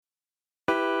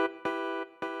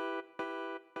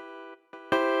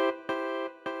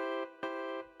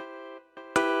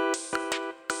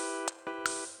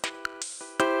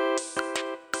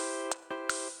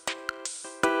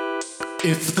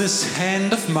If this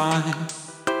hand of mine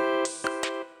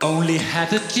only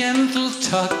had a gentle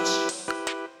touch,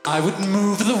 I would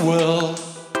move the world,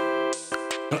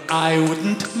 but I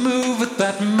wouldn't move it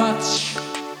that much.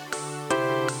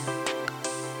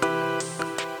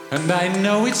 And I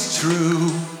know it's true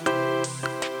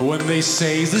when they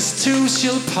say this too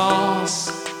shall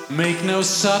pass. Make no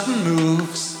sudden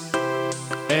moves,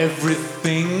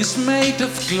 everything is made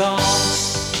of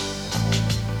glass.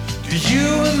 Do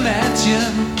you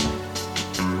imagine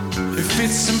if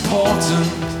it's important,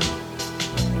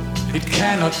 it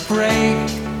cannot break?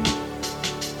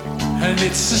 And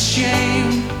it's a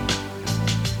shame,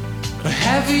 but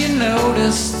have you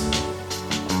noticed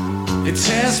it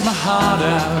tears my heart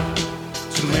out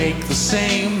to make the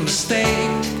same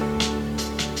mistake,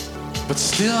 but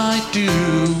still I do.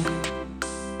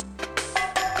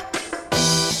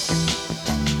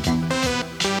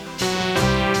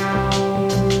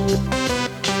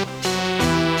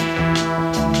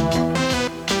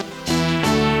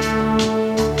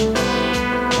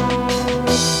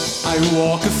 I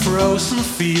walk a frozen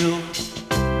field,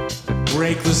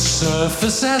 break the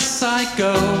surface as I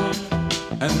go,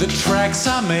 and the tracks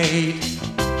I made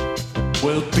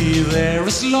will be there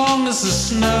as long as the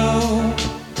snow.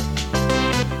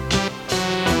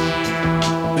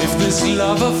 If this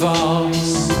love of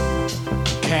ours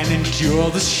can endure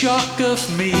the shock of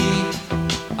me,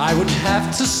 I would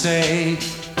have to say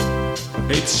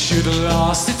it should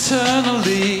last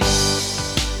eternally.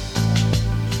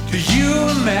 Do you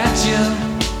imagine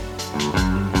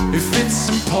if it's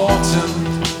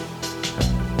important,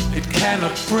 it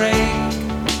cannot break?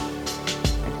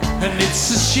 And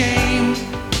it's a shame,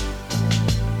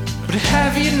 but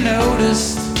have you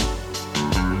noticed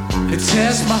it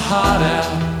tears my heart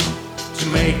out to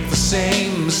make the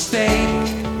same mistake?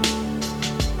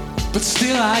 But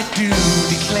still I do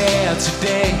declare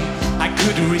today I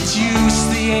could reduce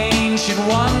the ancient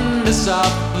wonders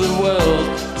of the world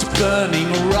to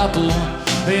burning rubble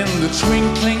in the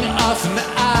twinkling of an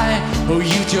eye. Oh,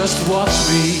 you just watch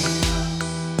me.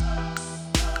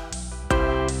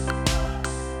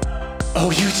 Oh,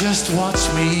 you just watch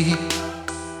me.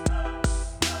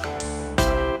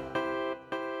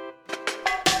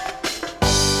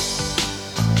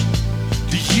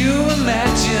 Do you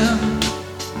imagine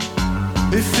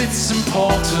if it's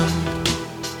important,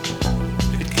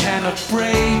 it cannot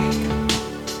break?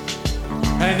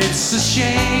 And it's a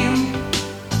shame,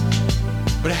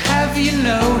 but have you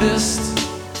noticed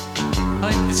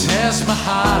it tears my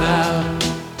heart out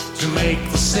to make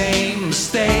the same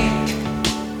mistake,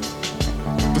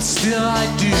 but still I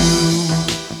do.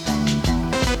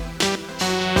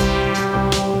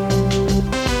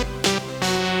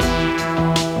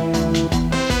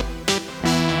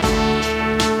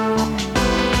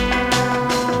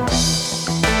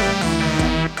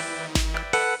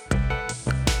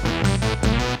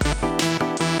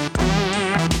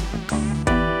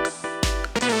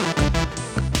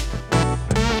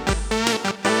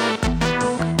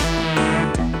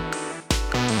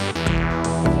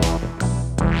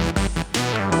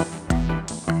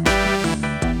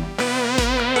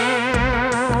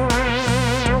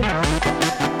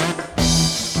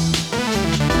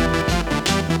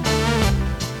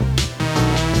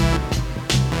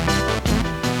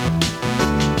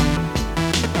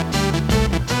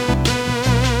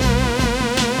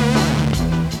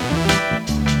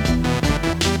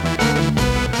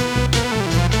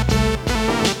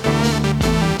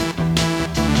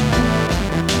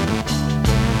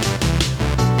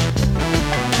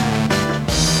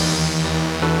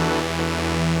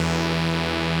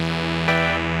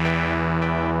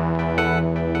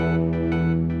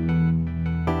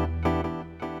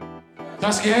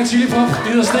 Tak skal I have, Chili Pop.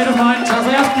 Det hedder State of Mind. Tak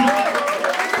for i aften.